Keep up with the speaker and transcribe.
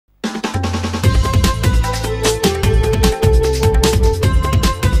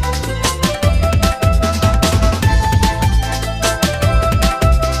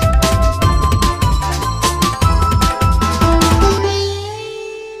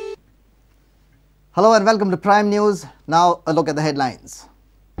Hello and welcome to Prime News. Now a look at the headlines.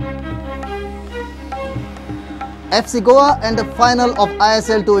 FC Goa and the final of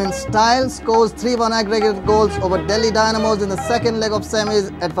ISL 2 in style, scores 3-1 aggregate goals over Delhi Dynamos in the second leg of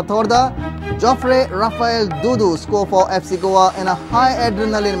semis at Fatorda. Joffre, Rafael, Dudu score for FC Goa in a high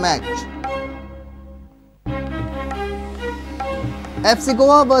adrenaline match. FC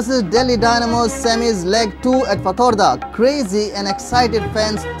Goa versus Delhi Dynamos semis leg 2 at Fatorda. Crazy and excited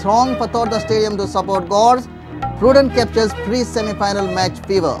fans throng Fatorda stadium to support Goars. Prudent captures pre-semi-final match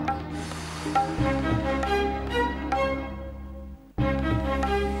fever.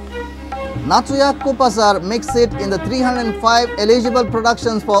 Natsuya Kupasar makes it in the 305 eligible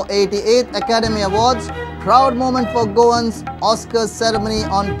productions for 88th Academy Awards. Proud moment for Goans. Oscars ceremony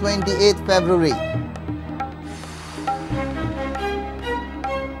on 28th February.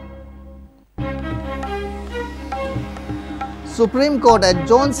 Supreme Court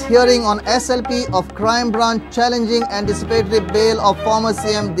adjourns hearing on SLP of crime branch challenging anticipatory bail of former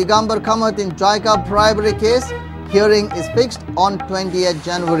CM Digambar Kamath in JICA bribery case. Hearing is fixed on 20th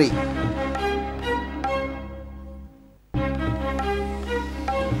January.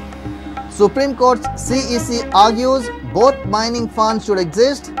 Supreme Court's CEC argues both mining funds should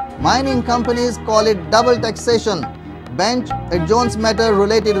exist. Mining companies call it double taxation. Bench adjourns matter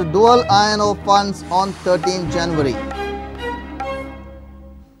related to dual INO funds on 13 January.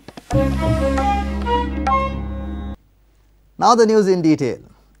 Now the news in detail.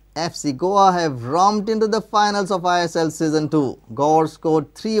 FC Goa have romped into the finals of ISL Season 2. Goa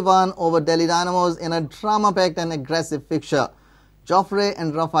scored 3-1 over Delhi Dynamos in a drama-packed and aggressive fixture. Joffre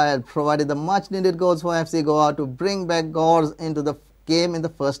and Rafael provided the much-needed goals for FC Goa to bring back Goars into the game in the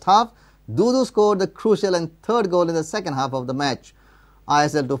first half. Dudu scored the crucial and third goal in the second half of the match.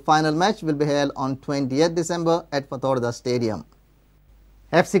 ISL 2 final match will be held on 20th December at Fatorda Stadium.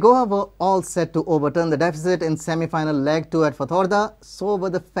 FC Goa were all set to overturn the deficit in semi-final leg 2 at Fatorda. So were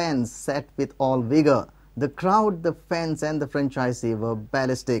the fans, set with all vigour. The crowd, the fans and the franchisee were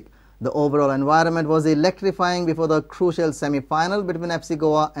ballistic. The overall environment was electrifying before the crucial semi-final between FC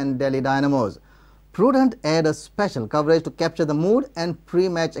Goa and Delhi Dynamos. Prudent aired a special coverage to capture the mood and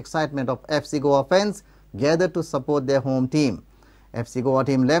pre-match excitement of FC Goa fans gathered to support their home team. FC Goa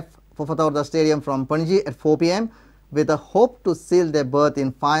team left for Fatorda Stadium from Panji at 4 p.m. with a hope to seal their berth in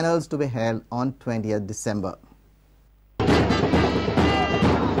finals to be held on 20th December.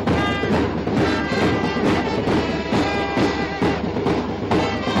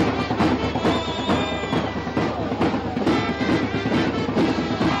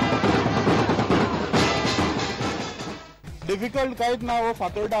 Difficult कांयच ना हो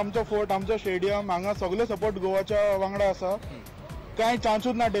फातोर्डा आमचो fort आमचो stadium हांगा सगळे support गोवाच्या वांगडा आसा कांय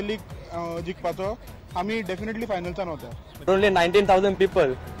चान्सूच ना दिल्लीक जिखपाचो आमी डेफिनेटली फायनल्सान वता. Only 19,000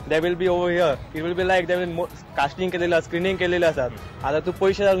 people they will be over here. It will be like they will casting केलेला screening केलेले असतात. आता तू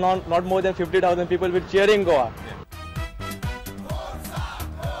पैसे not more than 50,000 people will cheering Goa.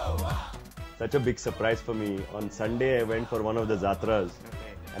 Such a big surprise for me. On Sunday I went for one of the Zatras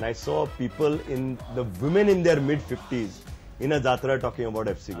and I saw people the women in their mid-50s in a Zatra talking about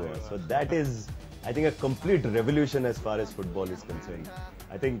FC Goa. So that is, I think, a complete revolution as far as football is concerned.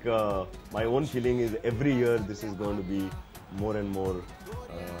 I think my own feeling is every year this is going to be more and more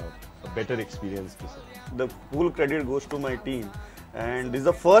a better experience to see. The full credit goes to my team, and this is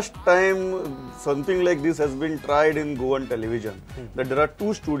the first time something like this has been tried in Goan television. That there are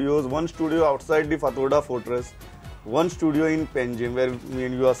two studios, one studio outside the Fatorda fortress, one studio in Panjim where me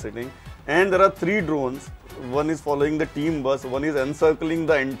and you are sitting, and there are 3 drones. One is following the team bus, one is encircling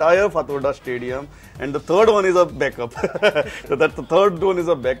the entire Fatorda stadium, and the third one is a backup. So that the third drone is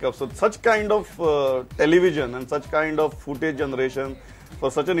a backup. So such kind of television and such kind of footage generation for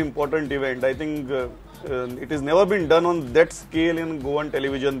such an important event, I think it has never been done on that scale in Goan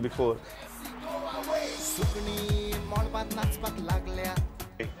television before.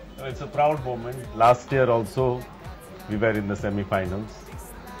 It's a proud moment. Last year also we were in the semi-finals.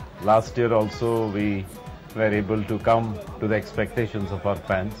 Last year also we were able to come to the expectations of our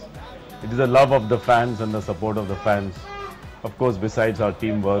fans. It is the love of the fans and the support of the fans. Of course, besides our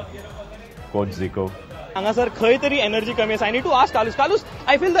teamwork, Coach Zico. Anga sir, खंय तरी energy कमी आहे. I need to ask Kalus. Kalus,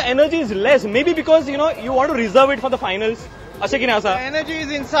 I feel the energy is less. Maybe because you want to reserve it for the finals. असे की नाही असा? Energy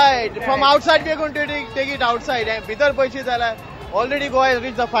is inside. From outside we are going to take it outside. And भितर पैसे झाला. Already Goa has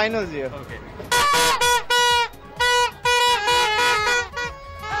reached the finals here. Okay.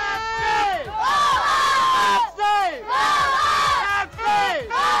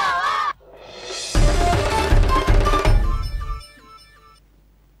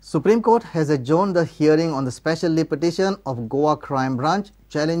 Supreme Court has adjourned the hearing on the special leave petition of Goa Crime Branch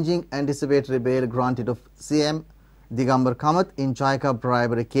challenging anticipatory bail granted to CM Digambar Kamath in JICA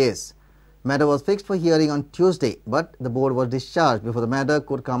bribery case. Matter was fixed for hearing on Tuesday, but the board was discharged before the matter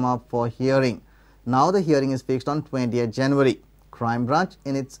could come up for hearing. Now the hearing is fixed on 20th January. Crime Branch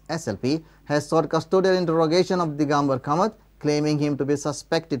in its SLP has sought custodial interrogation of Digambar Kamath, claiming him to be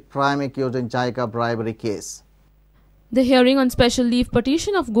suspected prime accused in JICA bribery case. The hearing on special leave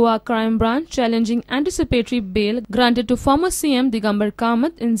petition of Goa Crime Branch challenging anticipatory bail granted to former CM Digambar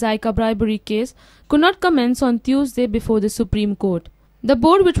Kamath in JICA bribery case could not commence on Tuesday before the Supreme Court. The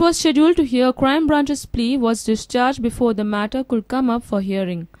board, which was scheduled to hear Crime Branch's plea, was discharged before the matter could come up for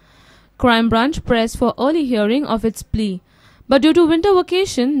hearing. Crime Branch pressed for early hearing of its plea, but due to winter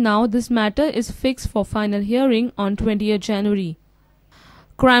vacation, now this matter is fixed for final hearing on 20th January.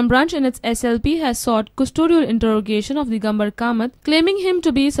 Crime Branch in its SLP has sought custodial interrogation of Digambar Kamath, claiming him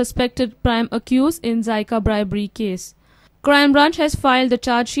to be suspected prime accused in JICA bribery case. Crime Branch has filed the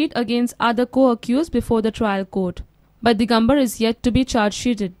charge sheet against other co-accused before the trial court, but Digambar is yet to be charge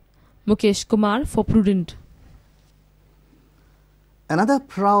sheeted. Mukesh Kumar for Prudent. Another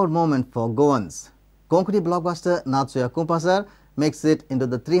proud moment for Goans. Konkani blockbuster Natsuya Kumpasar makes it into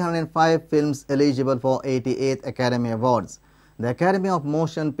the 305 films eligible for 88th Academy Awards. The Academy of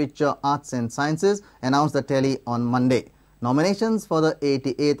Motion Picture Arts and Sciences announced the tally on Monday. Nominations for the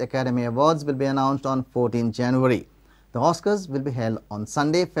 88th Academy Awards will be announced on 14 January. The Oscars will be held on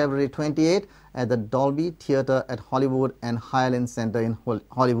Sunday, February 28 at the Dolby Theatre at Hollywood and Highland Center in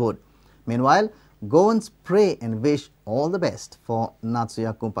Hollywood. Meanwhile, Goans pray and wish all the best for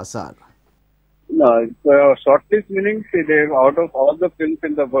Natsuya Kumpasar. No, it's shortlist meaning they out of all the films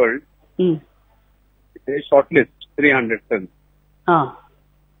in the world, they shortlist 300 films.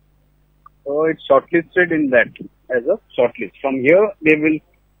 So it's shortlisted in that as a shortlist. From here, they will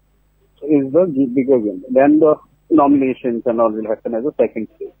is the bigger game. Then the nominations and all will happen as a second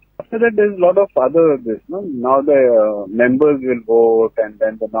stage. After that, there's a lot of other this. No? Now the members will vote, and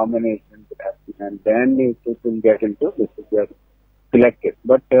then the nominations will happen, and then it will get into this if they are selected.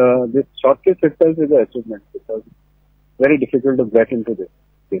 But this shortlist itself is an achievement because it's very difficult to get into this.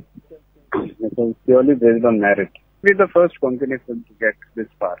 Because purely based on merit. We're the first Konkani film to get this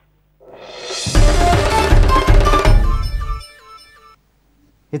far.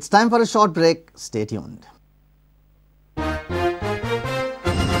 It's time for a short break. Stay tuned.